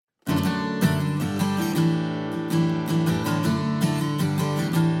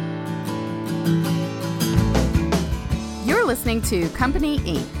listening to Company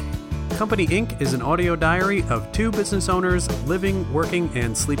Inc. Company Inc. is an audio diary of two business owners living, working,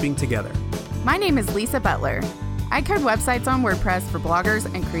 and sleeping together. My name is Lisa Butler. I code websites on WordPress for bloggers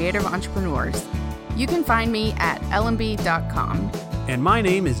and creative entrepreneurs. You can find me at lmb.com. And my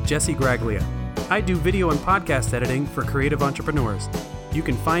name is Jesse Graglia. I do video and podcast editing for creative entrepreneurs. You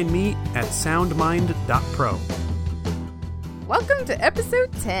can find me at soundmind.pro. Welcome to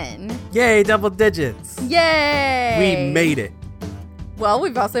episode 10. Yay, double digits. Yay! We made it. Well,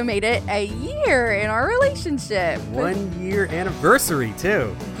 we've also made it a year in our relationship. 1 year anniversary,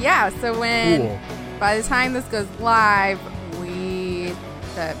 too. Yeah, so Cool. by the time this goes live,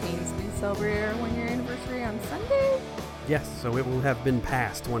 that means we celebrate our 1 year anniversary on Sunday? Yes, so it will have been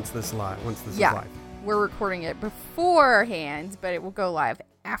passed once this is live. We're recording it beforehand, but it will go live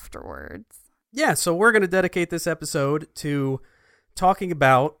afterwards. Yeah, so we're going to dedicate this episode to talking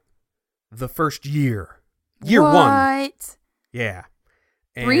about the first year. Year one. What? Yeah.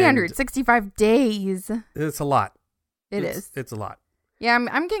 And 365 days. It's a lot. It's It's a lot. Yeah,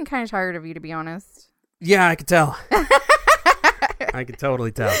 I'm getting kind of tired of you, to be honest. Yeah, I could tell. I could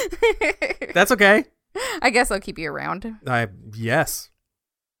totally tell. That's okay. I guess I'll keep you around. Yes.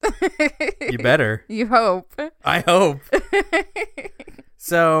 You better. You hope. I hope.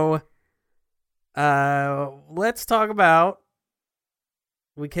 So, let's talk about,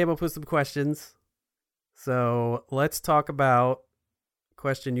 we came up with some questions. So let's talk about a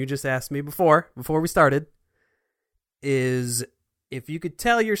question you just asked me before we started, is if you could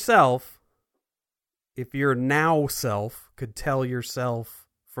tell yourself, if your now self could tell yourself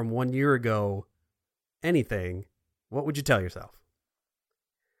from 1 year ago anything, what would you tell yourself?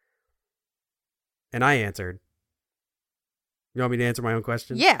 And I answered. You want me to answer my own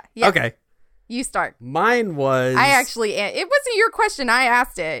question? Yeah. Okay. You start. Mine was... it wasn't your question. I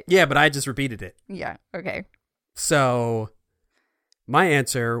asked it. Yeah, but I just repeated it. Yeah. Okay. So my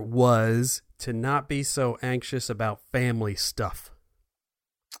answer was to not be so anxious about family stuff.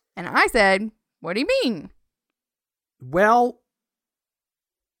 And I said, what do you mean? Well,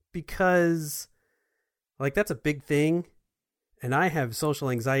 because that's a big thing. And I have social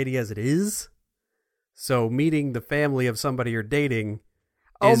anxiety as it is. So meeting the family of somebody you're dating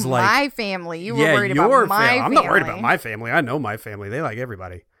is my family. You were worried about my family. I'm not worried about my family. I know my family. They like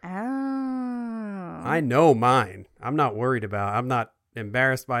everybody. Oh. I know mine. I'm not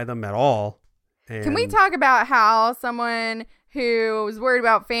embarrassed by them at all. And Can we talk about how someone who was worried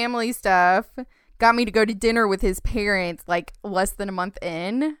about family stuff got me to go to dinner with his parents less than a month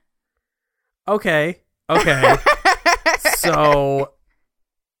in? Okay. So...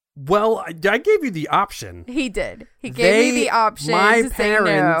 Well, I gave you the option. He did. He gave me the option to say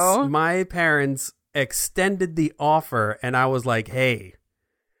no. My parents extended the offer, and I was like, hey,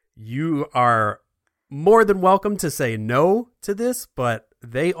 you are more than welcome to say no to this, but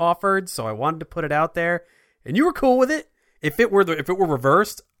they offered, so I wanted to put it out there, and you were cool with it. If it were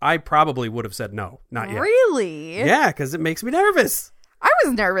reversed, I probably would have said no. Not yet. Really? Yeah, because it makes me nervous. I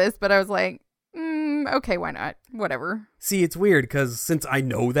was nervous, but I was like, okay, why not? Whatever. See, it's weird because since I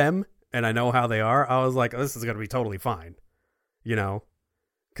know them and I know how they are, I was like, oh, this is going to be totally fine. You know?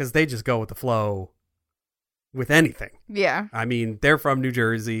 Because they just go with the flow with anything. Yeah. I mean, they're from New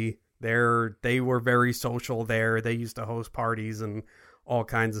Jersey. They were very social there. They used to host parties and all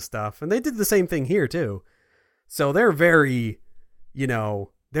kinds of stuff. And they did the same thing here, too. So they're very,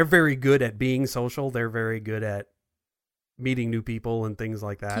 they're very good at being social. They're very good at meeting new people and things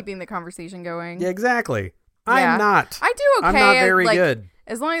like that. Keeping the conversation going. Yeah, exactly. Yeah. I'm not. I do okay. I'm not very good.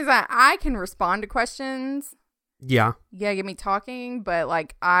 As long as I can respond to questions. Yeah. Yeah, get me talking, but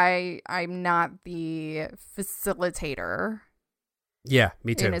I'm not the facilitator. Yeah,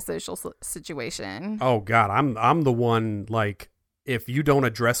 me too. In a social situation. Oh God, I'm the one, if you don't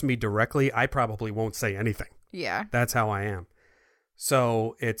address me directly, I probably won't say anything. Yeah. That's how I am.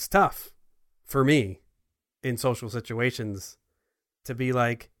 So it's tough for me in social situations to be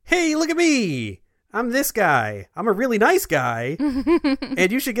like, hey, look at me. I'm this guy. I'm a really nice guy.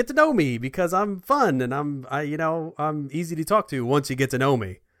 And you should get to know me because I'm fun and I'm easy to talk to once you get to know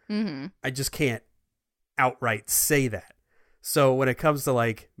me. Mm-hmm. I just can't outright say that. So when it comes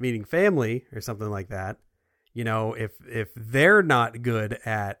to meeting family or something like that, if they're not good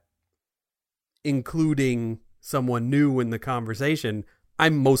at including someone new in the conversation,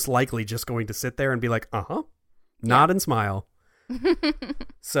 I'm most likely just going to sit there and be like, nod and smile.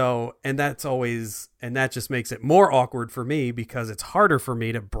 So, and that just makes it more awkward for me because it's harder for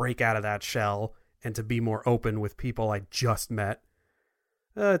me to break out of that shell and to be more open with people I just met.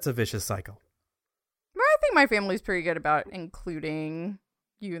 It's a vicious cycle. Well, I think my family's pretty good about including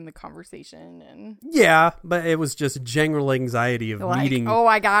you in the conversation and Yeah, but it was just general anxiety of like, meeting. oh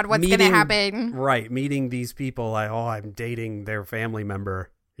my God, what's going to meeting- happen? Right, meeting these people. Like, oh, I'm dating their family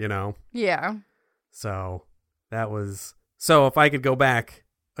member, you know? Yeah. So that was. So if I could go back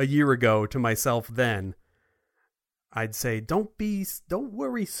a year ago to myself then, I'd say, don't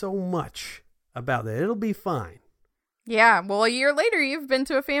worry so much about it. It'll be fine. Yeah. Well, a year later, you've been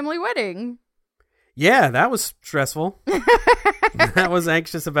to a family wedding. Yeah, that was stressful. I was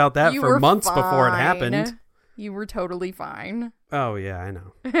anxious about that You for were months before it fine. happened. You were totally fine. Oh, yeah, I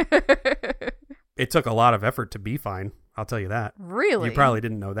know. It took a lot of effort to be fine. I'll tell you that. Really? You probably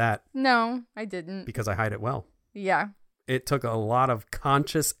didn't know that No, I didn't. because I hide it well. Yeah. It took a lot of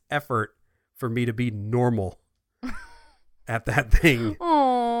conscious effort for me to be normal at that thing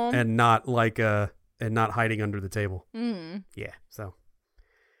Oh. and not and not hiding under the table. Mm. Yeah, so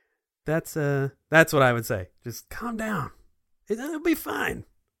that's what I would say. Just calm down. It'll be fine.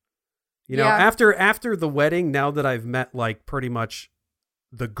 You know, Yeah. after the wedding, now that I've met like pretty much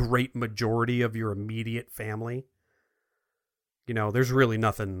the great majority of your immediate family, you know, there's really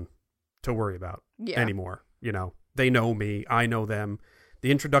nothing to worry about anymore. You know, they know me, I know them.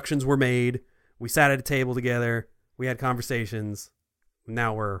 The introductions were made. We sat at a table together. We had conversations.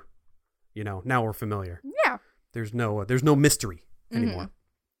 Now we're familiar. Yeah. There's no mystery anymore. Mhm.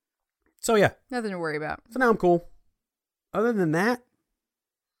 So yeah, Nothing to worry about. so now I'm cool. Other than that,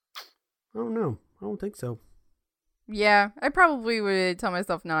 I don't know. I don't think so. Yeah. I probably would tell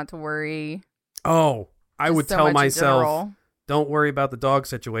myself not to worry. Oh, I Just would so tell much in myself, general. don't worry about the dog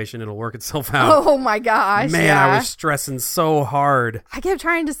situation. It'll work itself out. Oh my gosh. Man, yeah. I was stressing so hard. I kept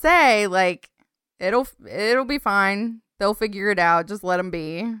trying to say, like, it'll be fine. They'll figure it out. Just let them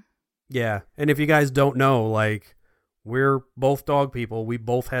be. Yeah. And if you guys don't know, like, we're both dog people. We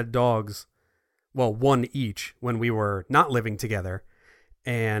both had dogs. Well, one each when we were not living together.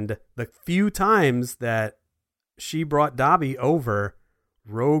 And the few times that she brought Dobby over,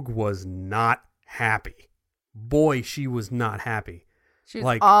 Rogue was not happy. Boy, she was not happy. She was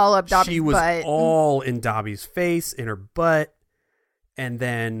Like, all up Dobby's she was butt. all in Dobby's face, in her butt, and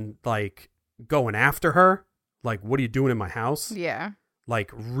then like going after her. Like, what are you doing in my house? Yeah.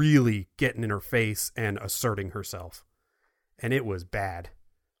 Like really getting in her face and asserting herself. And it was bad.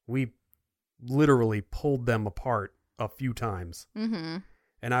 We literally pulled them apart a few times. Mm-hmm.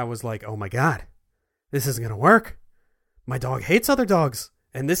 And I was like, oh my God, this isn't going to work. My dog hates other dogs.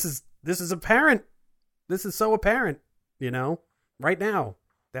 And this is apparent. This is so apparent, you know, right now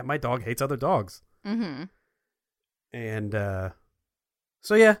that my dog hates other dogs. Mm-hmm. And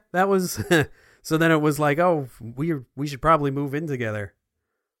so, yeah, that was. So then it was like, oh, we should probably move in together.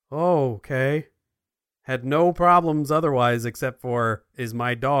 Oh, okay. Had no problems otherwise except for, is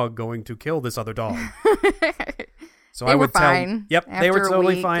my dog going to kill this other dog? So They I were would fine tell. Yep, they were after a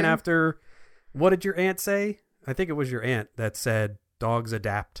totally week. fine after. What did your aunt say? I think it was your aunt that said dogs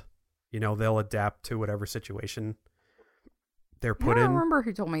adapt. You know, they'll adapt to whatever situation they're put I in. don't remember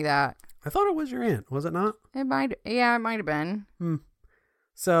who told me that. I thought it was your aunt. Was it not? It might have been.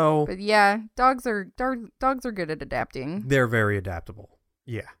 So But yeah, dogs are good at adapting. they're very adaptable.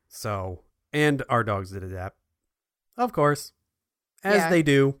 Yeah. So, and our dogs did adapt. Of course. As Yeah. they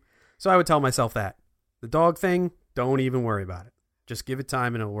do. So I would tell myself that. The dog thing, don't even worry about it. Just give it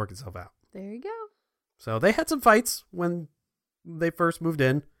time and it'll work itself out. There you go. So they had some fights when they first moved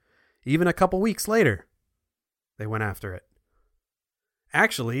in. Even a couple weeks later, they went after it.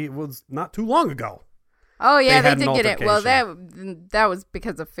 Actually, it was not too long ago. Oh yeah, They they had did an get it. Well, that was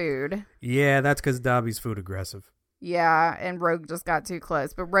because of food. Yeah, that's because Dobby's food aggressive. Yeah, and Rogue just got too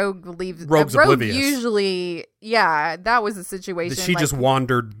close. But Rogue leaves. Rogue's Rogue oblivious. Usually, yeah, that was a situation. She just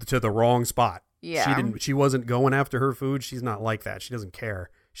wandered to the wrong spot. Yeah. She wasn't going after her food. She's not like that. She doesn't care.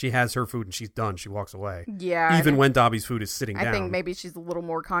 She has her food and she's done. She walks away. Yeah. Even when Dobby's food is sitting down. I think maybe she's a little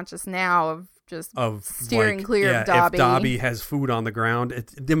more conscious now of just of steering like, clear yeah, of Dobby. If Dobby has food on the ground,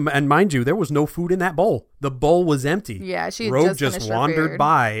 and mind you, there was no food in that bowl. The bowl was empty. Yeah, she had Rogue just finished her wandered food.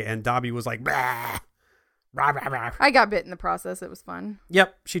 by, and Dobby was like, "Bah, rah, rah, rah." I got bit in the process. It was fun.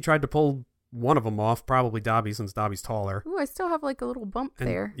 Yep, she tried to pull one of them off, probably Dobby, since Dobby's taller. Ooh, I still have like a little bump And,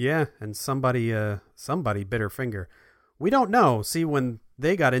 there. Yeah, and somebody bit her finger. We don't know. See, when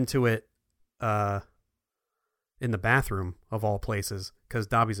they got into it, in the bathroom of all places, because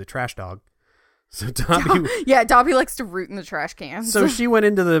Dobby's a trash dog. So Dobby, Yeah, Dobby likes to root in the trash cans. so she went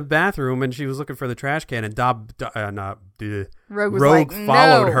into the bathroom and she was looking for the trash can, and Rogue was Rogue like,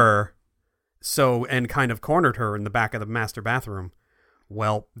 followed no. her, and kind of cornered her in the back of the master bathroom.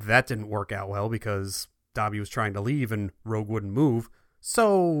 Well, that didn't work out well because Dobby was trying to leave and Rogue wouldn't move,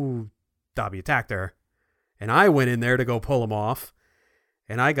 so Dobby attacked her, and I went in there to go pull him off,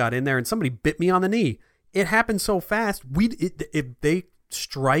 and I got in there and somebody bit me on the knee. It happened so fast. If they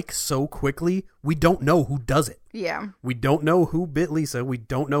strike so quickly, we don't know who does it. Yeah. We don't know who bit Lisa. We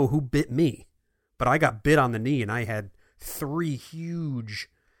don't know who bit me. But I got bit on the knee, and I had 3 huge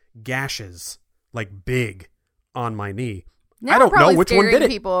gashes, like big, on my knee. Now I don't know which one did scaring it.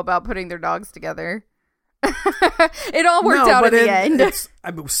 people about putting their dogs together. It all worked out at the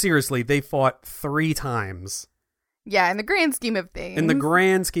end. Seriously, they fought 3 times. Yeah, in the grand scheme of things. In the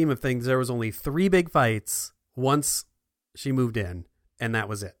grand scheme of things, there was only 3 big fights once she moved in, and that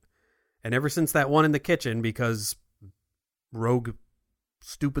was it. And ever since that one in the kitchen, because Rogue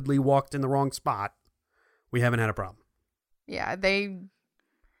stupidly walked in the wrong spot, we haven't had a problem. Yeah, they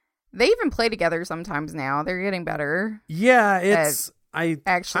even play together sometimes now. They're getting better. Yeah, it's I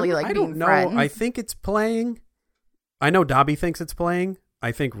don't being know. friends. I think it's playing. I know Dobby thinks it's playing.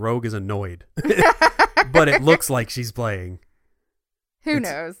 I think Rogue is annoyed. But it looks like she's playing. Who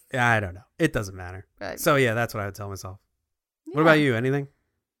knows? I don't know. It doesn't matter. But, So yeah, that's what I would tell myself. yeah. What about you? Anything?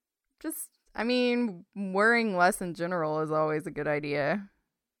 Just, I mean, worrying less in general is always a good idea.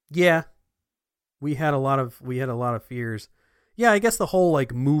 Yeah. We had a lot of fears. Yeah, I guess the whole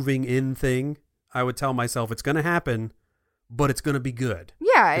like moving in thing, I would tell myself it's going to happen, but it's going to be good.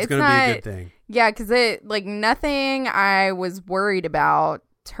 Yeah, it's going to be a good thing. Yeah, because nothing I was worried about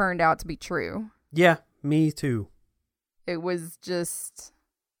turned out to be true. Yeah, me too. It was just,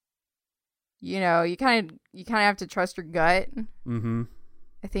 you kind of have to trust your gut. Mm-hmm.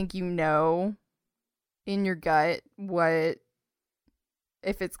 I think in your gut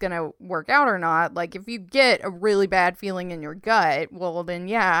if it's going to work out or not. Like, if you get a really bad feeling in your gut, well, then,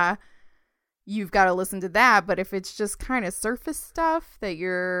 yeah, you've got to listen to that. But if it's just kind of surface stuff that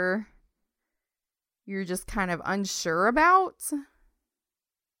you're just kind of unsure about,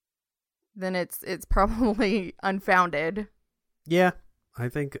 then it's probably unfounded. Yeah, I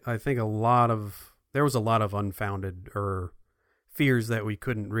think there was a lot of unfounded or fears that we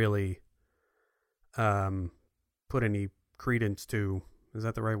couldn't really put any credence to. Is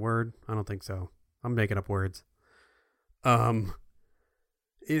that the right word? I don't think so. I'm making up words. It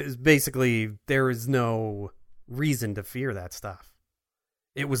was basically there is no reason to fear that stuff.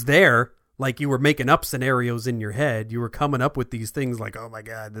 It was there, like you were making up scenarios in your head. You were coming up with these things like, oh my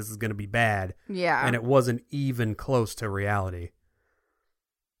God, this is going to be bad. Yeah. And it wasn't even close to reality.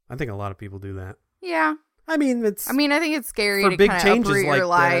 I think a lot of people do that. Yeah. I think it's scary for to big kind of changes uproot like your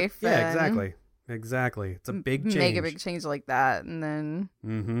life. that. Yeah, and exactly. It's a big change. Make a big change like that, and then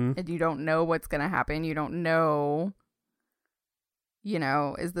and you don't know what's gonna happen. You don't know.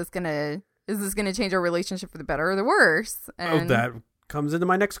 Is this gonna change our relationship for the better or the worse? And that comes into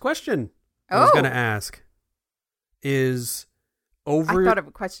my next question. I was gonna ask. Is over? I thought of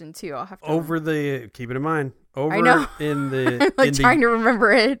a question too. I'll have to keep it in mind. Over I know. in the I'm trying to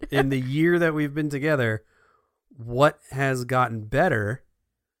remember it. In the year that we've been together, what has gotten better?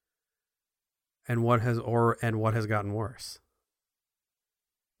 And what has gotten worse?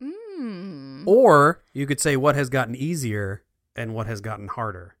 Or you could say what has gotten easier and what has gotten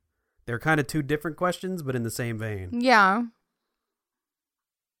harder. They're kind of 2 different questions, but in the same vein. Yeah.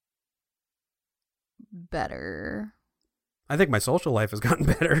 Better. I think my social life has gotten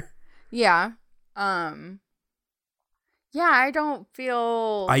better. Yeah. Yeah, I don't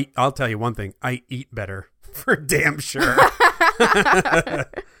feel... I'll tell you one thing. I eat better, for damn sure.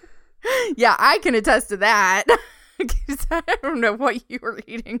 Yeah, I can attest to that. Because I don't know what you were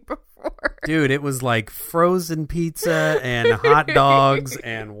eating before. Dude, it was like frozen pizza and hot dogs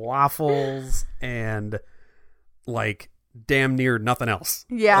and waffles and like damn near nothing else.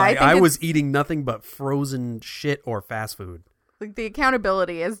 Yeah, I was eating nothing but frozen shit or fast food. Like the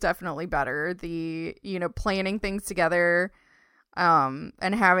accountability is definitely better. The, planning things together and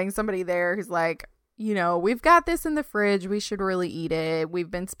having somebody there who's like, we've got this in the fridge. We should really eat it. We've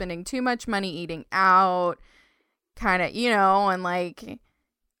been spending too much money eating out. Kind of, and like,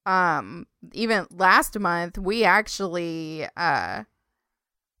 even last month, we actually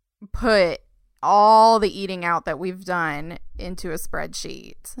put all the eating out that we've done into a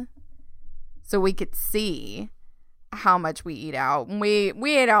spreadsheet so we could see how much we eat out. We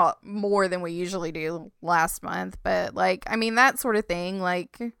ate out more than we usually do last month, but like, that sort of thing,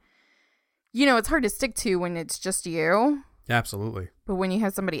 like, it's hard to stick to when it's just you. Absolutely. But when you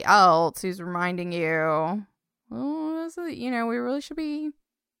have somebody else who's reminding you, well, we really should be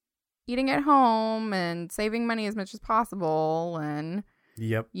eating at home and saving money as much as possible. And,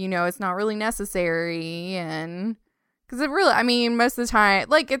 yep. It's not really necessary. And because it really, most of the time,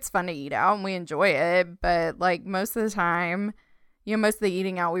 like, it's fun to eat out and we enjoy it. But like most of the time, most of the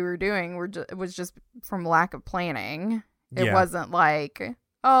eating out we were doing was just from lack of planning. It wasn't like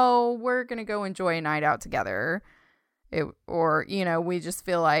oh, we're going to go enjoy a night out together. Or, you know, we just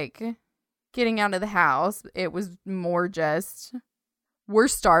feel like getting out of the house. It was more just, we're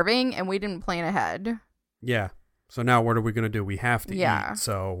starving and we didn't plan ahead. Yeah. So now what are we going to do? We have to Yeah. eat.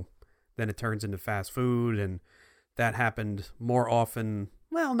 So then it turns into fast food, and that happened more often.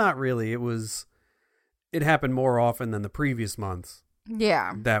 Well, not really. It happened more often than the previous months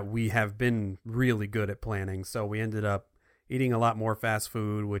Yeah. that we have been really good at planning. So we ended up eating a lot more fast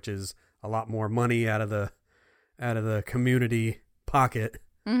food, which is a lot more money out of the community pocket.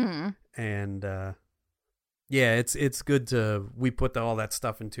 Mm-hmm. And yeah, it's good we put all that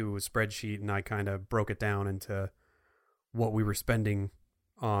stuff into a spreadsheet, and I kind of broke it down into what we were spending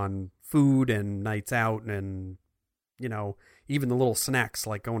on food and nights out, and you know, even the little snacks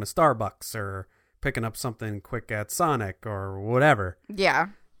like going to Starbucks or picking up something quick at Sonic or whatever. Yeah.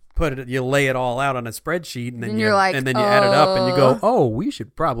 You lay it all out on a spreadsheet, and then you're like, and then you add it up and you go, oh, we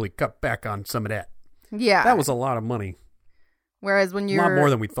should probably cut back on some of that. Yeah. That was a lot of money. Whereas when A you're lot more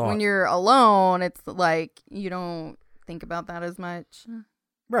than we thought. when you're alone, it's like you don't think about that as much.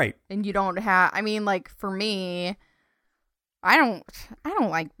 Right. And you don't have, I mean, like for me, I don't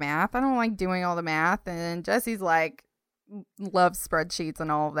like math. I don't like doing all the math. And Jesse's like, loves spreadsheets and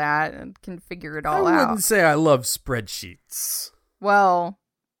all of that and can figure it all I out. wouldn't say I love spreadsheets, Well,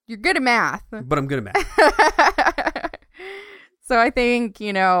 you're good at math. but I'm good at math. So I think,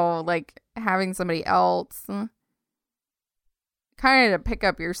 you know, like having somebody else kind of pick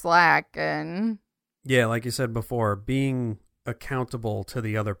up your slack and Yeah, like you said before, being accountable to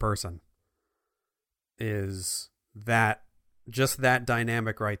the other person is just that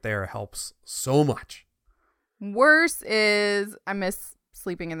dynamic right there helps so much. worse is I miss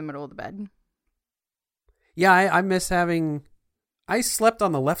sleeping in the middle of the bed. Yeah, I miss I slept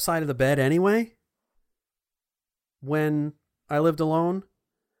on the left side of the bed anyway when I lived alone,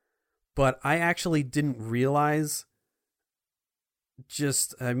 but I actually didn't realize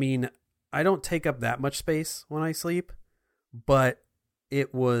I don't take up that much space when I sleep, but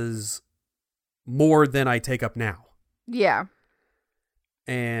it was more than I take up now. Yeah.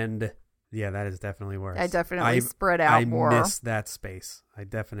 And yeah, that is definitely worse. I definitely spread out more. I miss that space. I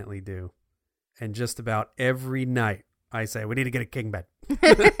definitely do. And just about every night I say, we need to get a king bed.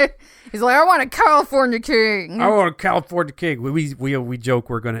 He's like, I want a California king. I want a California king. We joke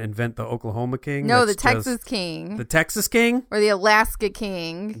we're going to invent the Oklahoma king. No, That's the Texas king. The Texas king? Or the Alaska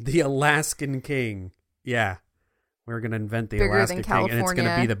king. The Alaskan king. Yeah. We're going to invent the Bigger Alaska than king. And it's going to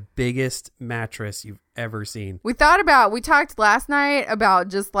California. be the biggest mattress you've ever seen. We talked last night about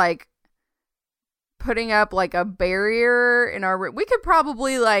just like putting up like a barrier in our room. We could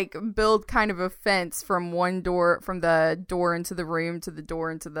probably like build kind of a fence from the door into the room to the door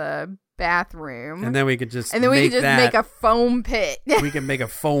into the bathroom. And then we could just make a foam pit. We can make a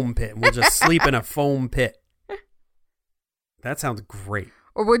foam pit, and we'll just sleep in a foam pit. That sounds great.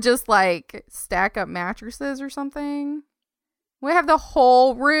 Or we'll just like stack up mattresses or something. We have the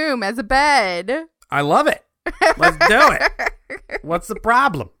whole room as a bed. I love it. Let's do it. What's the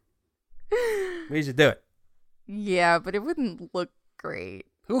problem? We should do it. Yeah, but it wouldn't look great.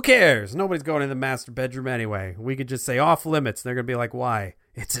 Who cares? Nobody's going in the master bedroom anyway. We could just say off limits. They're going to be like, why?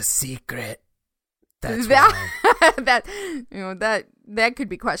 It's a secret. That's why. that could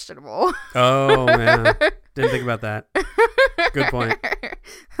be questionable. Oh, man. Didn't think about that. Good point.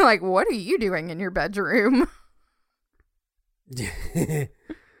 Like, what are you doing in your bedroom?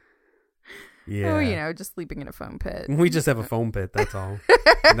 Yeah. Oh, you know, just sleeping in a foam pit. We just have a foam pit, that's all.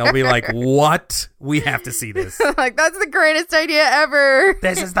 And they'll be like, what? We have to see this. Like, that's the greatest idea ever.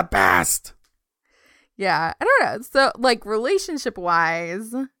 This is the best. Yeah, I don't know. So, like,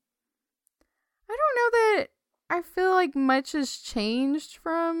 relationship-wise, I don't know that I feel like much has changed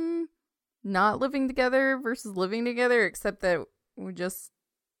from not living together versus living together, except that we just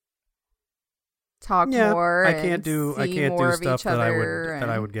talk more. I can't do stuff that I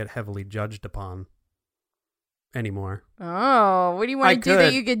and... would get heavily judged upon anymore. Oh, what do you want to do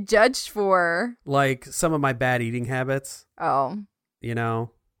that you get judged for? Like some of my bad eating habits. Oh. You know,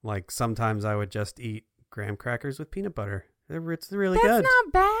 like sometimes I would just eat graham crackers with peanut butter. It's really That's good.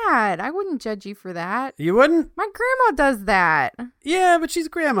 not bad. I wouldn't judge you for that. You wouldn't? My grandma does that. Yeah, but she's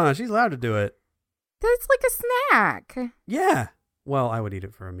grandma. She's allowed to do it. That's like a snack. Yeah. Well, I would eat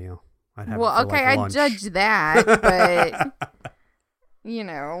it for a meal. I'd have well, it for okay, like I lunch. judge that, but you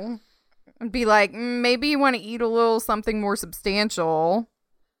know, I'd be like, maybe you want to eat a little something more substantial.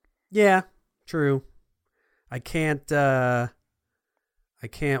 Yeah, true. I can't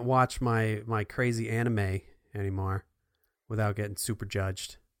watch my crazy anime anymore without getting super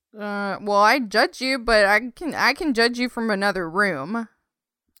judged. Well, I judge you, but I can judge you from another room.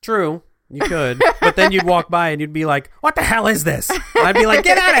 True. You could. But then you'd walk by and you'd be like, what the hell is this? And I'd be like,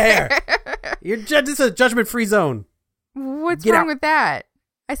 get out of here. This is a judgment-free zone. What's Get wrong out. with that?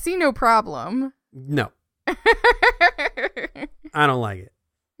 I see no problem. No. I don't like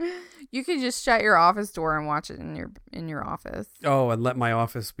it. You could just shut your office door and watch it in your office. Oh, and let my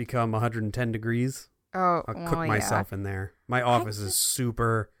office become 110 degrees. Oh, I'll cook myself in there. My office is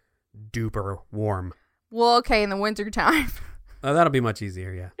super duper warm. Well, okay, in the wintertime. Oh, that'll be much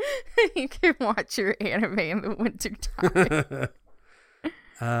easier, yeah. You can watch your anime in the wintertime.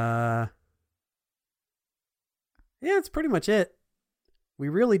 Yeah, that's pretty much it. We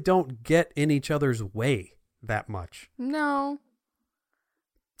really don't get in each other's way that much. No.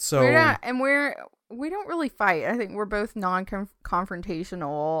 So We're not, and we don't really fight. I think we're both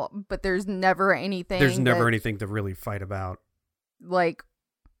non-confrontational, but there's never anything. There's never anything to really fight about. Like,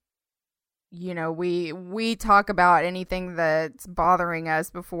 you know, we talk about anything that's bothering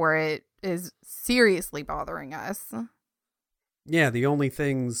us before it is seriously bothering us. Yeah, the only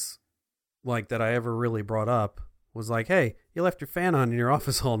things like that I ever really brought up was like, hey, you left your fan on in your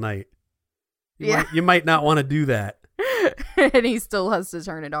office all night. You might not want to do that. And he still has to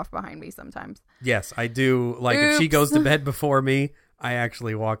turn it off behind me sometimes. Yes, I do. Like, Oops. if she goes to bed before me, I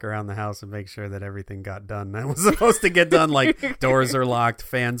actually walk around the house and make sure that everything got done. That was supposed to get done. Like, doors are locked,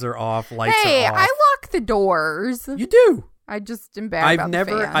 fans are off, lights Hey, are off. I lock the doors. You do. I just am bad about the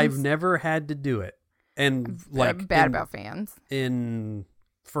fans. I've never had to do it. And like I'm bad about fans.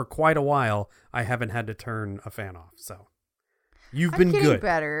 For quite a while, I haven't had to turn a fan off. So you've I'm been getting good.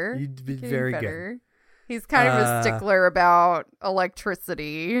 Better. You've been Getting very better. good. He's kind of a stickler about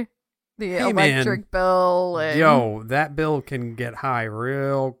electricity, the Hey, electric bill. And, Yo, that bill can get high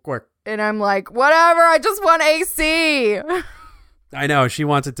real quick. And I'm like, whatever, I just want AC. I know, she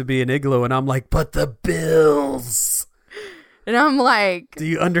wants it to be an igloo, and I'm like, but the bills. And I'm like, Do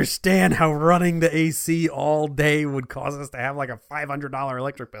you understand how running the AC all day would cause us to have like a $500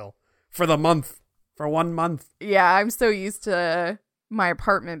 electric bill for the month, for 1 month? yeah, I'm so used to my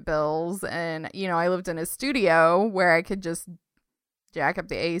apartment bills. And, you know, I lived in a studio where I could just jack up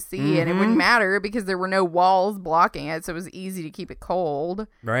the AC and it wouldn't matter because there were no walls blocking it. So it was easy to keep it cold.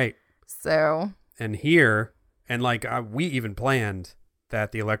 Right. So. And here, and like we even planned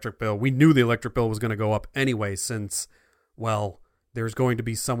that the electric bill, we knew the electric bill was going to go up anyway since, well, there's going to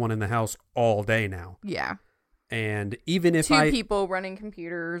be someone in the house all day now. Yeah. And even if Two people running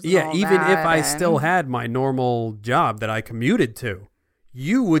computers. And yeah, all even that, if I and- still had my normal job that I commuted to,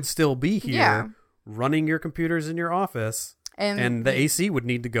 you would still be here running your computers in your office, and the AC would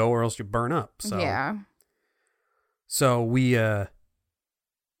need to go or else you burn up. So yeah. So we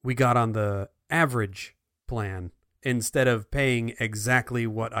got on the average plan. Instead of paying exactly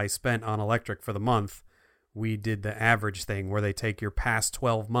what I spent on electric for the month, we did the average thing where they take your past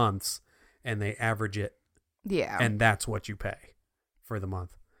 12 months and they average it. Yeah. And that's what you pay for the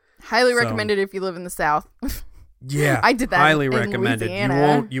month. Highly So- recommended if you live in the South. Yeah. I did that Highly in recommended.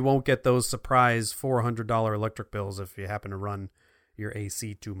 Louisiana. You won't get those surprise $400 electric bills if you happen to run your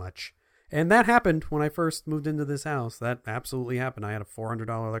AC too much. And that happened when I first moved into this house. That absolutely happened. I had a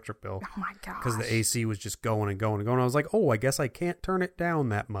 $400 electric bill. Oh my gosh. Because the AC was just going and going and going. I was like, oh, I guess I can't turn it down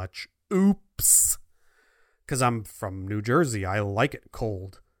that much. Oops. Because I'm from New Jersey. I like it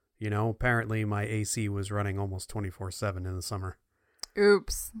cold. You know, apparently my AC was running almost 24/7 in the summer.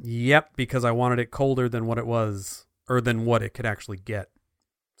 Oops. Yep, because I wanted it colder than what it was, or than what it could actually get.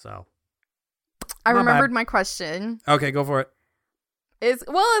 So. I Not remembered bad. my question. Okay, go for it. It's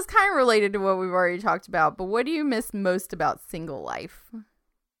kind of related to what we've already talked about, but what do you miss most about single life?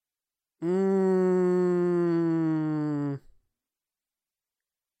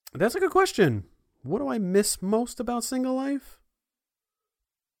 That's a good question. What do I miss most about single life?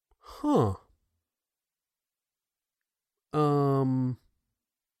 Huh. I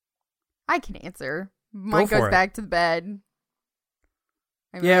can answer. Mine for goes it. back to the bed.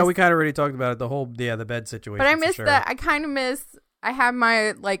 Yeah, we kind of already talked about it. The bed situation. But I for miss sure. that. I kind of miss. I have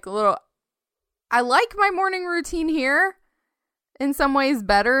my little. I like my morning routine here. In some ways,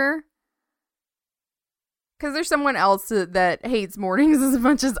 better. Because there's someone else that hates mornings as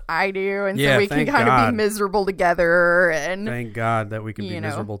much as I do, and Yeah, so we can thank kind of God. be miserable together and Thank God that we can be you know.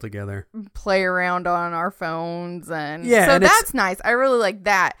 miserable together. play around on our phones, and Yeah, so and it's- that's nice. I really like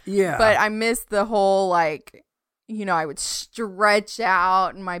that. Yeah. But I miss the whole like, you know, I would stretch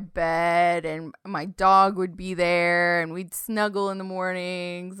out in my bed, and my dog would be there, and we'd snuggle in the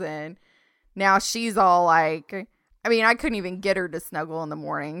mornings. And now she's all like, I mean, I couldn't even get her to snuggle in the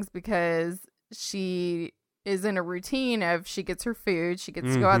mornings because she is in a routine of she gets her food, she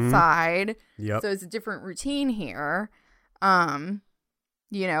gets to go outside. Yep. So it's a different routine here.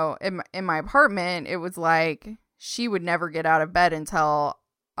 in my apartment, it was like she would never get out of bed until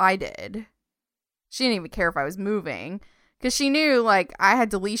I did. She didn't even care if I was moving because she knew like I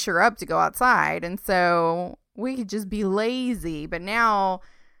had to leash her up to go outside. And so we could just be lazy. But now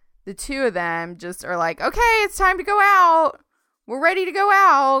the two of them just are like, okay, it's time to go out. We're ready to go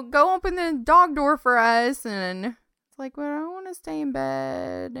out. Go open the dog door for us. And it's like, well, I want to stay in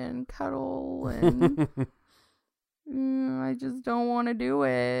bed and cuddle. And I just don't want to do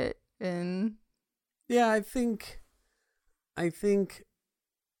it. And yeah, I think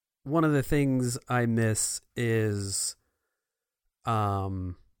one of the things I miss is,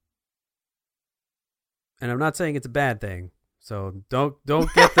 and I'm not saying it's a bad thing, so don't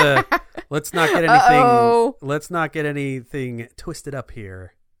get the let's not get anything Uh-oh. let's not get anything twisted up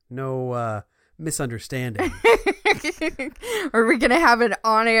here. No misunderstanding. Are we gonna have an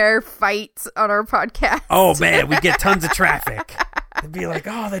on-air fight on our podcast? Oh man, we get tons of traffic. It'd be like,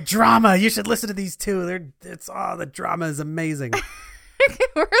 oh, the drama. You should listen to these two. The drama is amazing.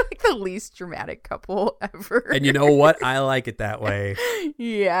 We're like the least dramatic couple ever. And you know what? I like it that way.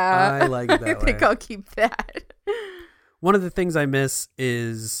 Yeah. I like it that way. I think I'll keep that. One of the things I miss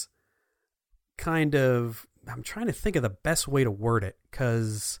is I'm trying to think of the best way to word it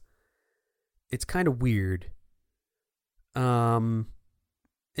because it's kind of weird.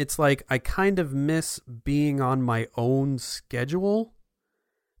 It's like I kind of miss being on my own schedule.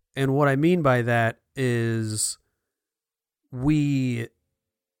 And what I mean by that is we,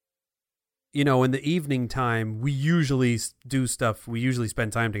 in the evening time, we usually do stuff. We usually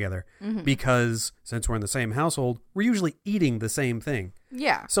spend time together because since we're in the same household, we're usually eating the same thing.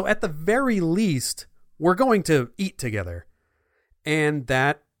 Yeah. So at the very least, we're going to eat together. And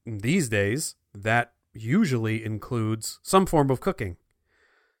that, these days, that usually includes some form of cooking.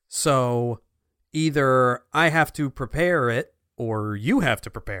 So either I have to prepare it or you have to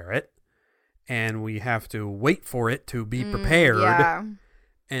prepare it. And we have to wait for it to be prepared. Yeah.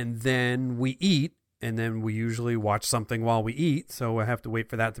 And then we eat. And then we usually watch something while we eat. So I have to wait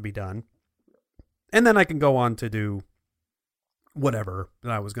for that to be done. And then I can go on to do whatever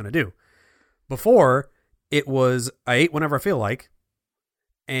that I was going to do. Before, it was I ate whenever I feel like.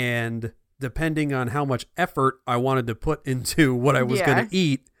 And depending on how much effort I wanted to put into what I was going to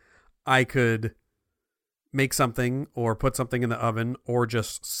eat, I could make something or put something in the oven or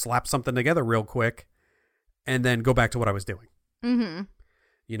just slap something together real quick and then go back to what I was doing. Mm-hmm.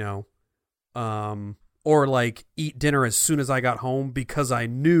 Or like eat dinner as soon as I got home because I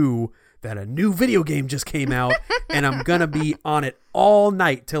knew that a new video game just came out and I'm going to be on it all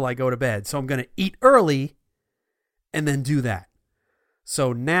night till I go to bed. So I'm going to eat early and then do that.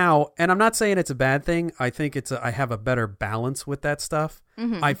 So now, and I'm not saying it's a bad thing. I think I have a better balance with that stuff.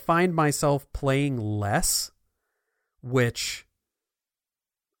 Mm-hmm. I find myself playing less, which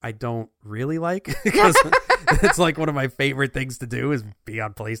I don't really like because it's like one of my favorite things to do is be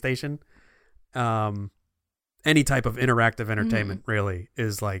on PlayStation. Any type of interactive entertainment really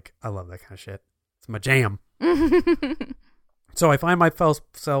is like, I love that kind of shit. It's my jam. So I find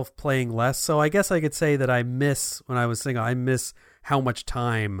myself playing less. So I guess I could say that I miss, when I was single, I miss how much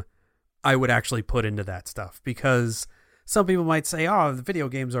time I would actually put into that stuff. Because some people might say, oh, the video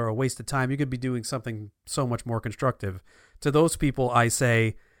games are a waste of time. You could be doing something so much more constructive. To those people, I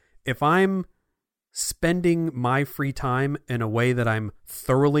say, if I'm spending my free time in a way that I'm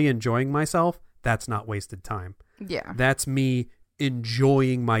thoroughly enjoying myself, that's not wasted time. Yeah. That's me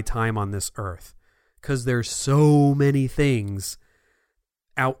enjoying my time on this earth. Because there's so many things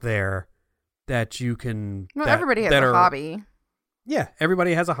out there that you can... Well, everybody has a hobby. Yeah,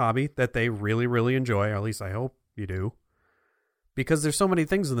 everybody has a hobby that they really, really enjoy, or at least I hope you do. Because there's so many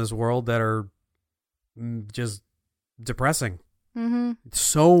things in this world that are just depressing. Mm-hmm.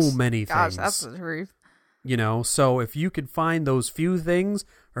 So many Gosh, things. that's the truth. So if you could find those few things,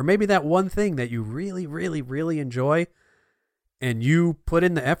 or maybe that one thing that you really, really, really enjoy, and you put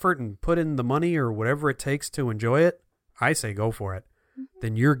in the effort and put in the money or whatever it takes to enjoy it, I say go for it. Mm-hmm.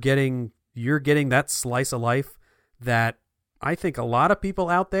 Then you're getting that slice of life that I think a lot of people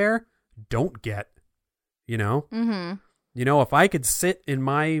out there don't get, Mm-hmm. If I could sit in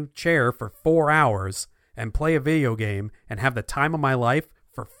my chair for 4 hours and play a video game and have the time of my life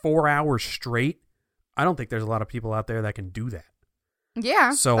for 4 hours straight, I don't think there's a lot of people out there that can do that.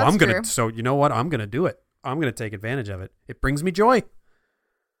 Yeah. So you know what? I'm going to do it. I'm going to take advantage of it. It brings me joy.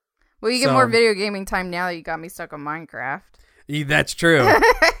 Well, you get more video gaming time now that you got me stuck on Minecraft. That's true.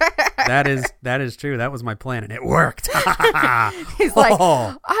 That is true. That was my plan, and it worked. He's like,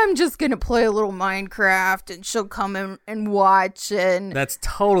 I'm just gonna play a little Minecraft, and she'll come and watch. And that's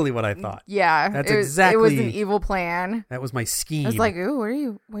totally what I thought. Yeah, that's exactly. It was an evil plan. That was my scheme. I was like, "Ooh, what are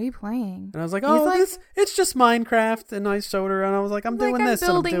you playing?" And I was like, it's just Minecraft. And I showed her, and I was like, I'm doing this,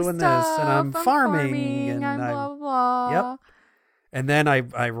 and I'm doing this, and I'm farming, and I'm blah blah blah. Yep. And then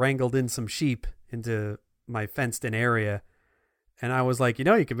I wrangled in some sheep into my fenced-in area. And I was like, you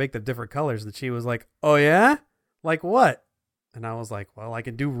can make them different colors. And she was like, oh, yeah? Like what? And I was like, well, I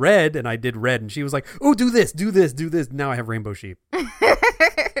can do red. And I did red. And she was like, oh, do this. Now I have rainbow sheep. I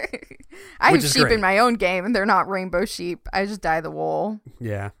have sheep great. in my own game, and they're not rainbow sheep. I just dye the wool.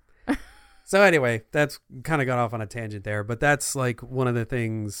 Yeah. So anyway, that's kind of got off on a tangent there. But that's like one of the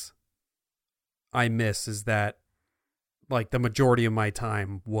things I miss is that like the majority of my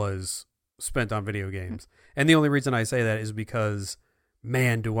time was spent on video games. And the only reason I say that is because,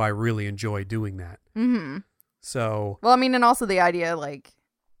 man, do I really enjoy doing that. Mm-hmm. So, well, I mean, and also the idea, like,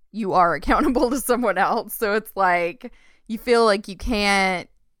 you are accountable to someone else. So it's like, you feel like you can't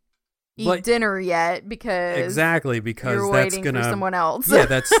eat dinner yet because you're waiting for someone else. Yeah,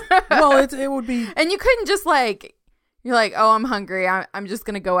 that's, well, it would be. And you couldn't just like, you're like, oh, I'm hungry. I'm just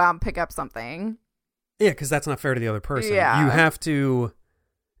going to go out and pick up something. Yeah, because that's not fair to the other person. Yeah. You have to,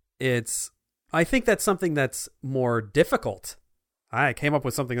 I think that's something that's more difficult. I came up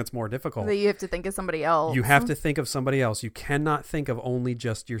with something that's more difficult. That you have to think of somebody else. You have to think of somebody else. You cannot think of only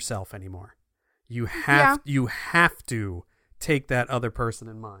just yourself anymore. You have to take that other person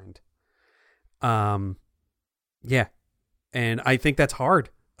in mind. Yeah. And I think that's hard,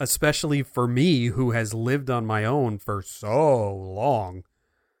 especially for me who has lived on my own for so long.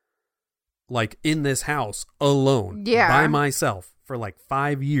 Like in this house alone, by myself for like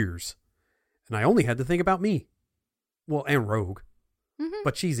 5 years. And I only had to think about me. Well, and Rogue. Mm-hmm.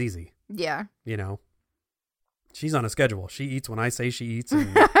 But she's easy. Yeah. She's on a schedule. She eats when I say she eats.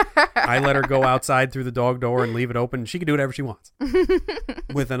 And I let her go outside through the dog door and leave it open. She can do whatever she wants.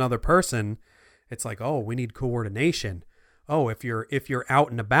 With another person, it's like, oh, we need coordination. Oh, if you're out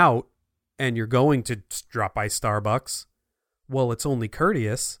and about and you're going to drop by Starbucks, well, it's only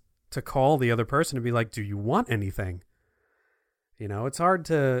courteous to call the other person and be like, do you want anything? It's hard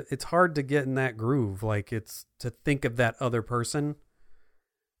to get in that groove. Like, it's to think of that other person.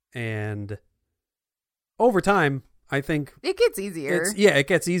 And over time, I think it gets easier. It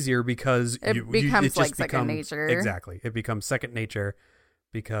gets easier because it becomes second nature. Exactly. It becomes second nature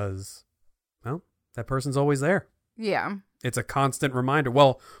because, well, that person's always there. Yeah. It's a constant reminder.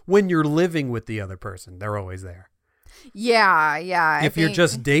 Well, when you're living with the other person, they're always there. Yeah. If you're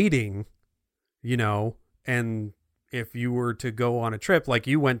just dating, and if you were to go on a trip, like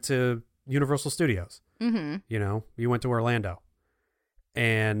you went to Universal Studios, mm-hmm. You went to Orlando,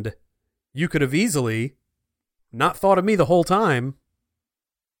 and you could have easily not thought of me the whole time,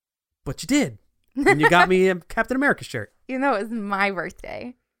 but you did. And you got me a Captain America shirt. Even though it was my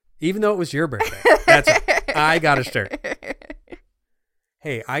birthday. Even though it was your birthday. That's right. I got a shirt.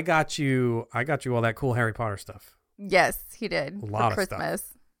 Hey, I got you all that cool Harry Potter stuff. Yes, he did. A lot for of Christmas.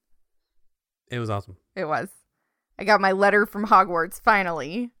 Stuff. It was awesome. It was. I got my letter from Hogwarts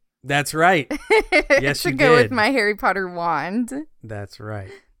finally. That's right. Yes, you did. To go with my Harry Potter wand. That's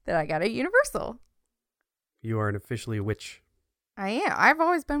right. That I got at Universal. You are officially a witch. I am. I've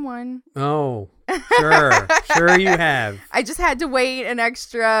always been one. Oh, sure. Sure you have. I just had to wait an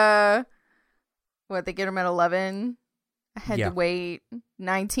extra, they get them at 11? I had to wait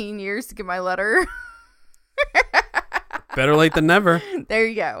 19 years to get my letter. Better late than never. There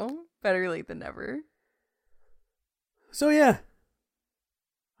you go. Better late than never. So yeah,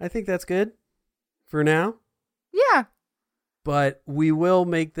 I think that's good for now. Yeah. But we will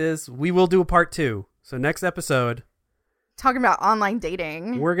do a part 2. So next episode. Talking about online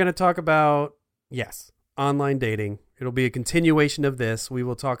dating. We're going to talk about, online dating. It'll be a continuation of this. We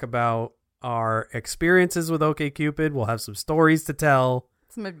will talk about our experiences with OkCupid. We'll have some stories to tell.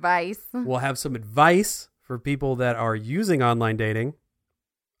 Some advice. We'll have some advice for people that are using online dating.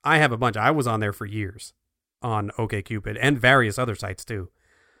 I have a bunch. I was on there for years on OkCupid and various other sites too.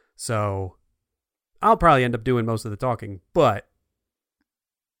 So I'll probably end up doing most of the talking, but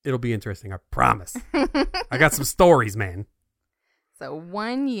it'll be interesting. I promise. I got some stories, man. So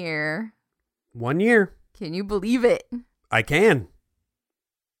 1 year. 1 year. Can you believe it? I can.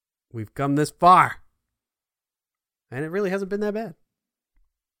 We've come this far. And it really hasn't been that bad.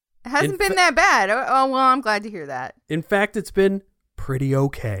 It hasn't been that bad. Oh, well, I'm glad to hear that. In fact, it's been pretty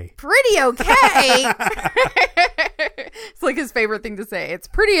okay. Pretty okay? It's like his favorite thing to say. It's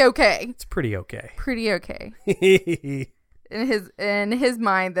pretty okay. It's pretty okay. Pretty okay. in his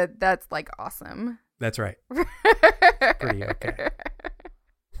mind that's like awesome. That's right. Pretty okay.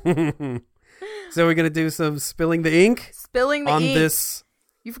 So we're going to do some spilling the ink? Spilling the on ink. This.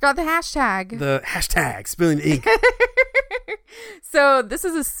 You forgot the hashtag. The hashtag spilling the ink. So this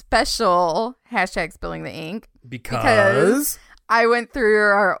is a special hashtag spilling the ink. Because I went through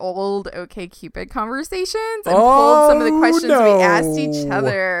our old OkCupid conversations and pulled some of the questions we asked each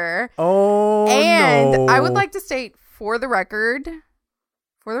other. And I would like to state for the record,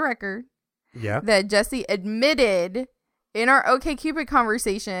 that Jesse admitted in our OkCupid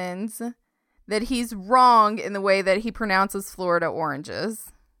conversations that he's wrong in the way that he pronounces Florida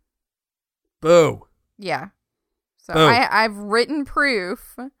oranges. Boo. Yeah. So Boo. I've written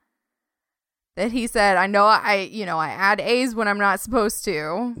proof that he said, I know I add A's when I'm not supposed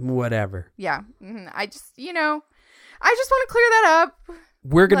to. Whatever. Yeah. Mm-hmm. I just want to clear that up.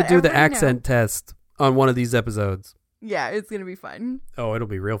 We're going to do the accent test on one of these episodes. Yeah, it's going to be fun. Oh, it'll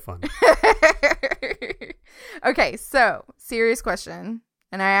be real fun. Okay, so serious question.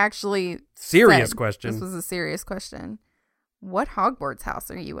 And I actually question. This was a serious question. What Hogwarts house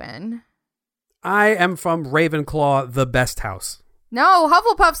are you in? I am from Ravenclaw, the best house. No,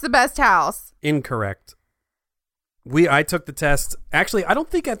 Hufflepuff's the best house. Incorrect. I took the test. Actually, I don't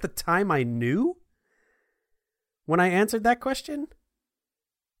think at the time I knew when I answered that question.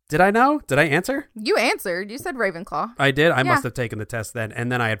 Did I know? Did I answer? You answered. You said Ravenclaw. I did? I must have taken the test then. And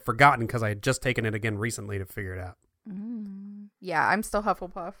then I had forgotten because I had just taken it again recently to figure it out. Yeah, I'm still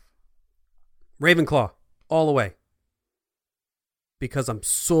Hufflepuff. Ravenclaw. All the way. Because I'm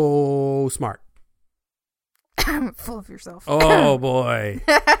so smart. Full of yourself. Oh, boy.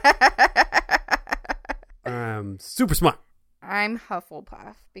 I'm super smart. I'm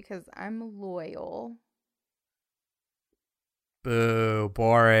Hufflepuff because I'm loyal. Boo.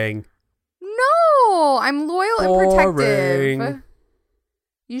 Boring. No, I'm loyal and protective. Boring.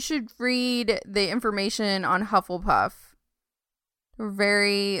 You should read the information on Hufflepuff. They're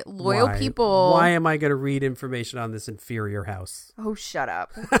very loyal people. Why am I going to read information on this inferior house? Oh, shut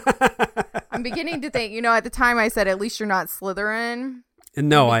up. I'm beginning to think, at the time I said, at least you're not Slytherin.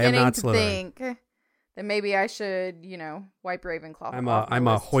 No, I am not Slytherin. Slytherin. Think that maybe I should, wipe Ravenclaw. I'm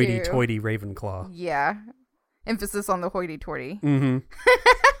a hoity-toity Ravenclaw. Yeah. Emphasis on the hoity-toity. Mm-hmm.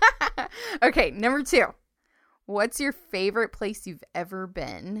 Okay, number 2. What's your favorite place you've ever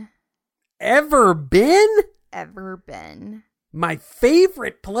been? Ever been? Ever been. My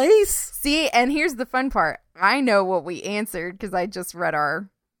favorite place? See, and here's the fun part. I know what we answered because I just read our...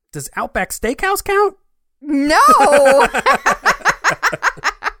 Does Outback Steakhouse count? No!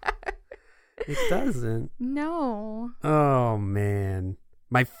 It doesn't. No. Oh, man.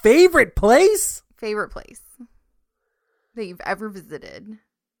 My favorite place? Favorite place that you've ever visited?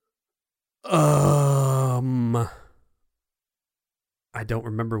 I don't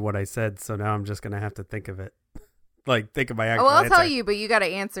remember what I said, so now I'm just going to have to think of it. Think of my actual I'll answer. tell you, but you got to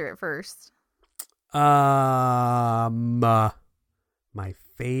answer it first. My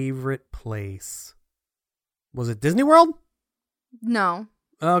favorite place. Was it Disney World? No.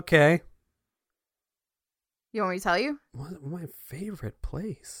 Okay. You want me to tell you? What's my favorite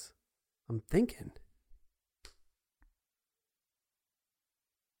place? I'm thinking.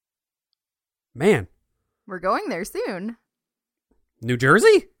 Man. We're going there soon. New Jersey?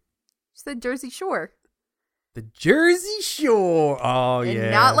 You said Jersey Shore. The Jersey Shore. Oh, And yeah.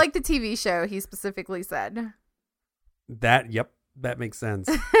 not like the TV show, he specifically said. Yep, that makes sense.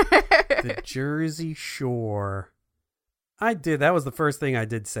 The Jersey Shore. I did. That was the first thing I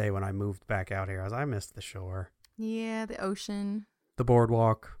did say when I moved back out here. I missed the shore. Yeah, the ocean. The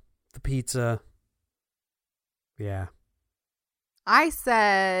boardwalk. The pizza. Yeah. I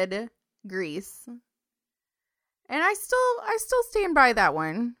said Greece. And I still stand by that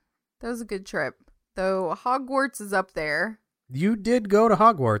one. That was a good trip. Though Hogwarts is up there. You did go to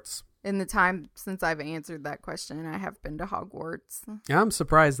Hogwarts. In the time since I've answered that question, I have been to Hogwarts. I'm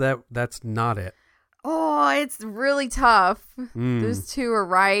surprised that's not it. Oh, it's really tough. Those two are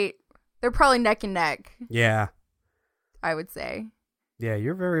right. They're probably neck and neck. Yeah. I would say. Yeah,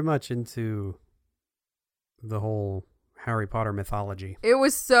 you're very much into the whole Harry Potter mythology. It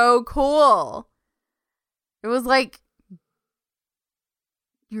was so cool. It was like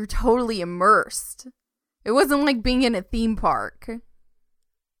you're totally immersed. It wasn't like being in a theme park.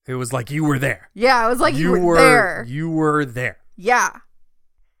 It was like you were there. Yeah, it was like you were there. You were there. Yeah.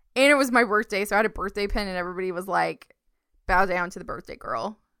 And it was my birthday, so I had a birthday pin and everybody was like, bow down to the birthday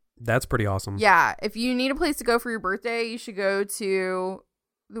girl. That's pretty awesome. Yeah, if you need a place to go for your birthday, you should go to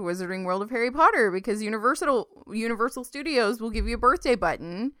the Wizarding World of Harry Potter because Universal Studios will give you a birthday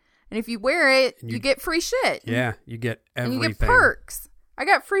button And if you wear it, And you get free shit. Yeah, you get And everything. you get perks. I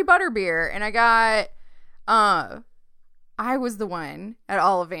got free butterbeer, and I got, I was the one at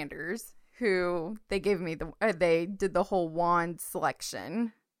Ollivander's who they gave me they did the whole wand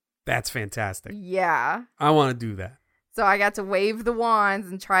selection. That's fantastic. Yeah. I want to do that. So I got to wave the wands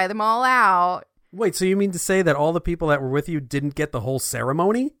and try them all out. Wait, so you mean to say that all the people that were with you didn't get the whole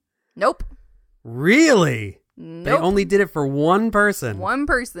ceremony? Nope. Really? Nope. They only did it for one person. One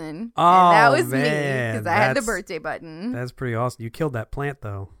person. Oh, and that was me man, because I had the birthday button. That's pretty awesome. You killed that plant,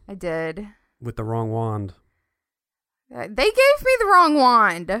 though, I did. with the wrong wand. They gave me the wrong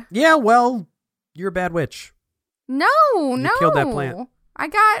wand. Yeah, well, you're a bad witch. No. killed that plant. I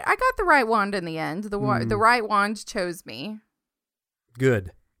got the right wand in the end. The right wand chose me.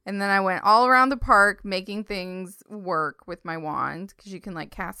 Good. And then I went all around the park making things work with my wand because you can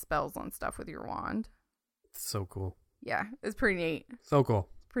like cast spells on stuff with your wand. So cool. Yeah, it's pretty neat. So cool.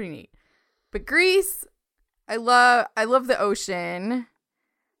 It's pretty neat. But Greece, I love the ocean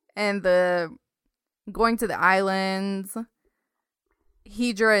and the going to the islands.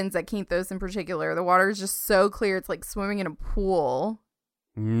 Hydra and Zakynthos in particular. The water is just so clear. It's like swimming in a pool.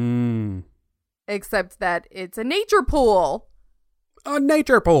 Except that it's a nature pool. A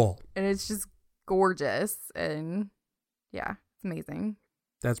nature pool. And it's just gorgeous. And yeah, it's amazing.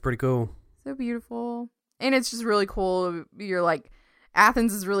 That's pretty cool. So beautiful. And it's just really cool. You're like,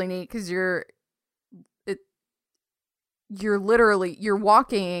 Athens is really neat because you're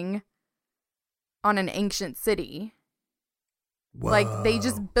walking on an ancient city. Whoa. Like they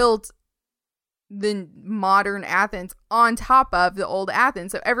just built the modern Athens on top of the old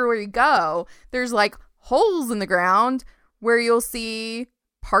Athens. So everywhere you go, there's like holes in the ground where you'll see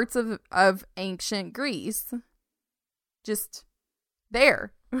parts of ancient Greece just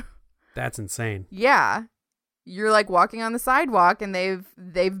there. That's insane. Yeah. You're like walking on the sidewalk and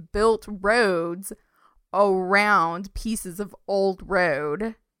they've built roads around pieces of old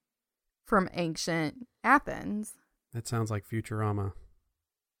road from ancient Athens. That sounds like Futurama.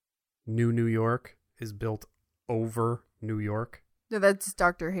 New York is built over New York. No, that's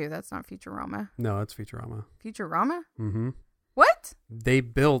Doctor Who. That's not Futurama. No, it's Futurama. Futurama? Mm-hmm. What? They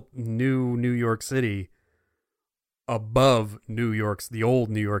built New York City above the old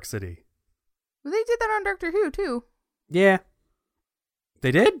New York City. Well, they did that on Doctor Who, too. Yeah.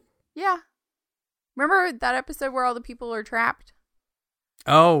 They did? Yeah. Remember that episode where all the people are trapped?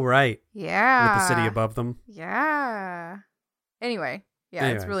 Oh, right. Yeah. With the city above them. Yeah. Anyway. Yeah,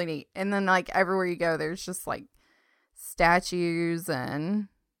 it's really neat. And then, like, everywhere you go, there's just, like, statues and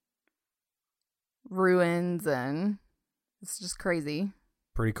ruins, and it's just crazy.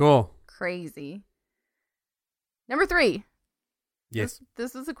 Pretty cool. Crazy. Number 3. Yes.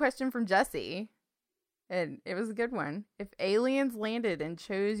 This was a question from Jesse, and it was a good one. If aliens landed and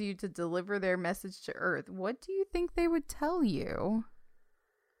chose you to deliver their message to Earth, what do you think they would tell you?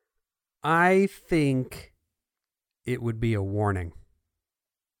 I think it would be a warning.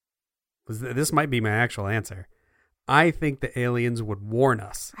 This might be my actual answer. I think the aliens would warn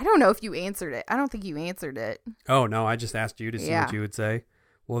us. I don't know if you answered it. I don't think you answered it. Oh, no, I just asked you to see what you would say.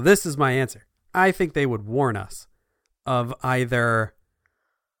 Well, this is my answer. I think they would warn us of either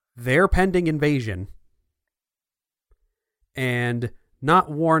their pending invasion and not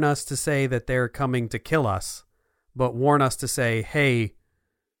warn us to say that they're coming to kill us, but warn us to say, hey,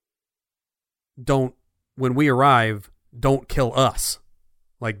 when we arrive, don't kill us.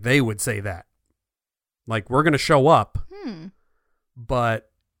 Like they would say that. Like, we're going to show up, but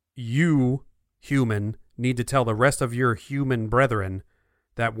you, human, need to tell the rest of your human brethren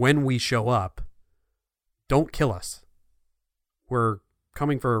that when we show up, don't kill us. We're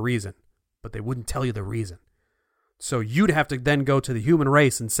coming for a reason, but they wouldn't tell you the reason. So you'd have to then go to the human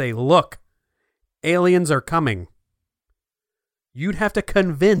race and say, look, aliens are coming. You'd have to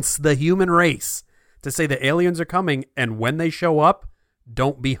convince the human race to say the aliens are coming, and when they show up,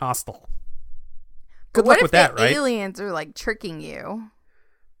 don't be hostile. Good luck with that, right? What if the aliens are like tricking you?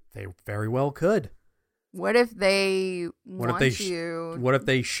 They very well could. What if they want you? What if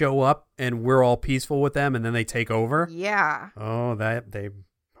they show up and we're all peaceful with them, and then they take over? Yeah. Oh,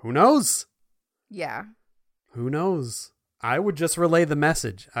 who knows? Yeah. Who knows? I would just relay the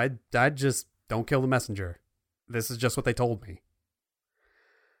message. I'd just don't kill the messenger. This is just what they told me.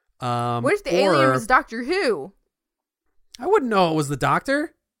 What if the alien was Doctor Who? I wouldn't know it was the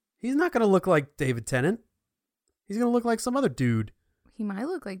Doctor. He's not going to look like David Tennant. He's going to look like some other dude. He might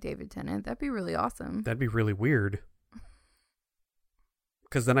look like David Tennant. That'd be really awesome. That'd be really weird.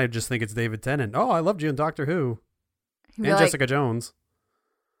 Because then I just think it's David Tennant. Oh, I loved you in Doctor Who. And Jessica Jones.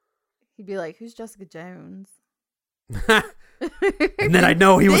 He'd be like, who's Jessica Jones? And then I'd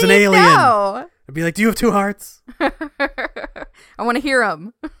know he was an alien. I'd be like, do you have two hearts? I want to hear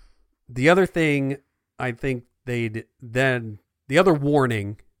him. The other thing I think the other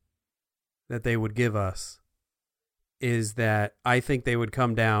warning that they would give us is that I think they would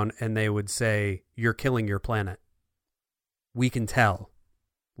come down and they would say, you're killing your planet. We can tell.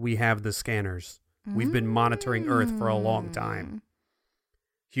 We have the scanners. We've been monitoring Earth for a long time.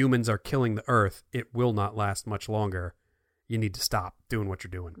 Humans are killing the Earth. It will not last much longer. You need to stop doing what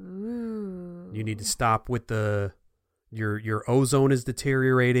you're doing. Ooh. You need to stop with your ozone is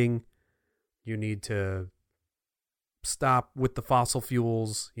deteriorating. You need to stop with the fossil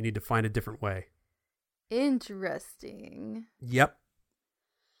fuels. You need to find a different way. Interesting. Yep.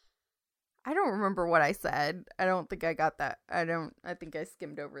 I don't remember what I said. I don't think I got that. I think I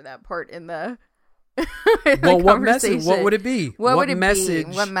skimmed over that part in the well, what message? What would it be? What message?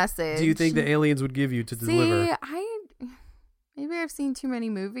 What message do you think the aliens would give you to deliver? Maybe I've seen too many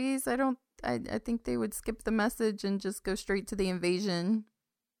movies. I think they would skip the message and just go straight to the invasion.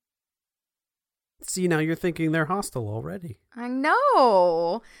 See, now you're thinking they're hostile already. I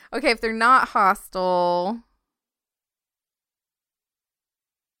know. Okay, if they're not hostile,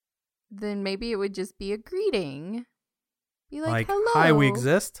 then maybe it would just be a greeting. Be like hello. Hi, we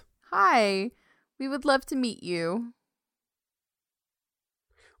exist. Hi, we would love to meet you.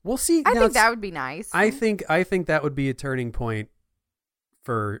 We'll see. I think that would be nice. I think that would be a turning point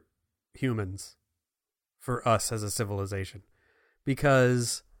for humans, for us as a civilization.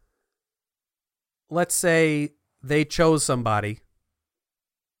 Because let's say they chose somebody,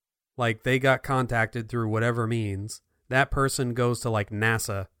 like they got contacted through whatever means, that person goes to like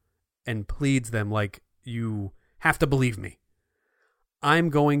NASA and pleads them like, you have to believe me. I'm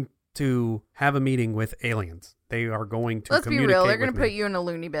going to have a meeting with aliens. They are going to communicate with me. Let's be real, they're going to put you in a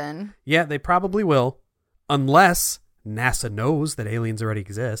loony bin. Yeah, they probably will. Unless NASA knows that aliens already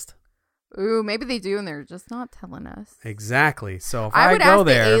exist. Ooh, maybe they do and they're just not telling us. Exactly. So if I would go ask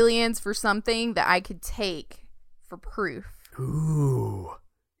there, the aliens for something that I could take for proof. Ooh,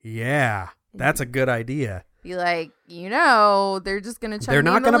 yeah. That's a good idea. Be like, they're just going to chuck me in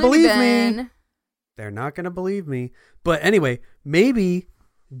the loony bin. They're not going to believe me. They're not going to believe me. But anyway, maybe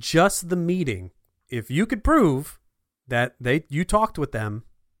just the meeting, if you could prove that you talked with them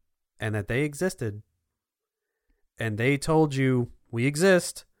and that they existed and they told you, we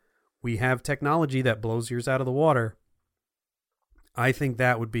exist, we have technology that blows yours out of the water, I think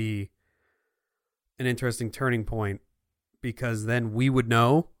that would be an interesting turning point, because then we would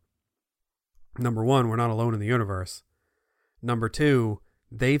know, number one, we're not alone in the universe. Number two,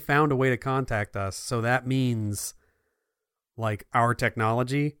 they found a way to contact us. So that means, like, our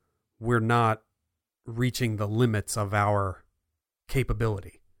technology, we're not reaching the limits of our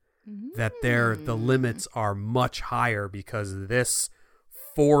capability. That the limits are much higher because this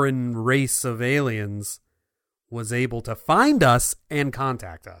foreign race of aliens was able to find us and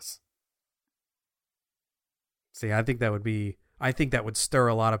contact us. See, I think that would stir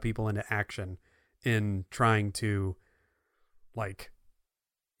a lot of people into action in trying to, like,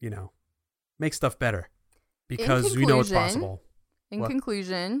 make stuff better, because we know it's possible. In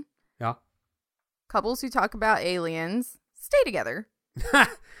conclusion, yeah, couples who talk about aliens stay together.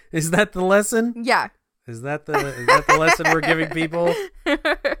 Is that the lesson? Yeah. Is that the lesson we're giving people?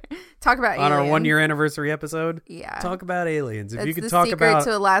 Talk about aliens. On our 1-year anniversary episode? Yeah. Talk about aliens. If That's you could the talk secret about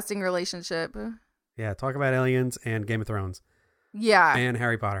to a lasting relationship. Yeah, talk about aliens and Game of Thrones. Yeah. And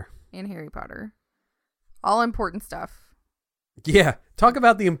Harry Potter. All important stuff. Yeah. Talk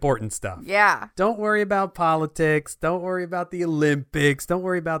about the important stuff. Yeah. Don't worry about politics. Don't worry about the Olympics. Don't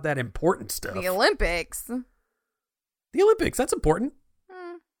worry about that important stuff. The Olympics, that's important.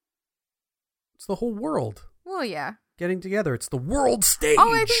 It's the whole world. Well, yeah. Getting together. It's the world stage.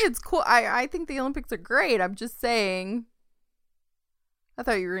 Oh, I think it's cool. I think the Olympics are great. I'm just saying. I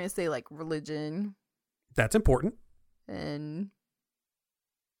thought you were going to say, like, religion. That's important. And,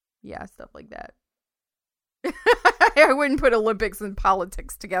 yeah, stuff like that. I wouldn't put Olympics and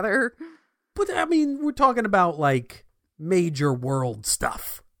politics together. But, I mean, we're talking about, like, major world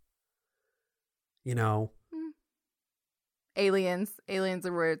stuff. Aliens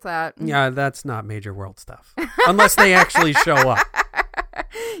are where it's at. Yeah, that's not major world stuff. Unless they actually show up.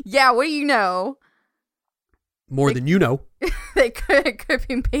 Yeah, what do you know? More than you know. It could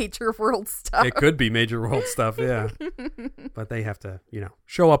be major world stuff. It could be major world stuff, yeah. But they have to,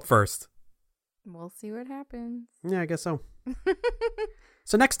 show up first. We'll see what happens. Yeah, I guess so.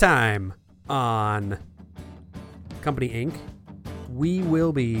 So next time on Company Inc., we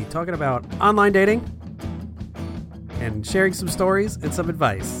will be talking about online dating and sharing some stories and some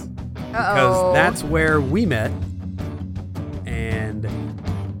advice. Uh-oh. Because that's where we met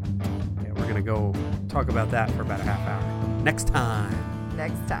go talk about that for about a half hour next time.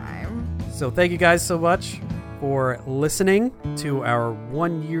 So thank you guys so much for listening to our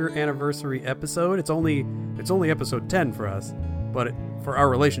 1 year anniversary episode. It's only episode 10 for us, but for our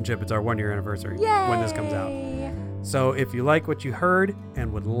relationship, it's our 1 year anniversary. Yay! When this comes out. So if you like what you heard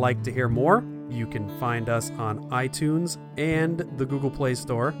and would like to hear more, you can find us on iTunes and the Google Play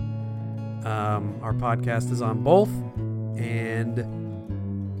Store. Our podcast is on both, and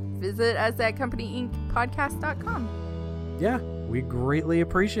visit us at companyinkpodcast.com. Yeah, we greatly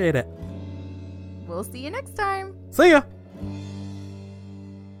appreciate it. We'll see you next time. See ya!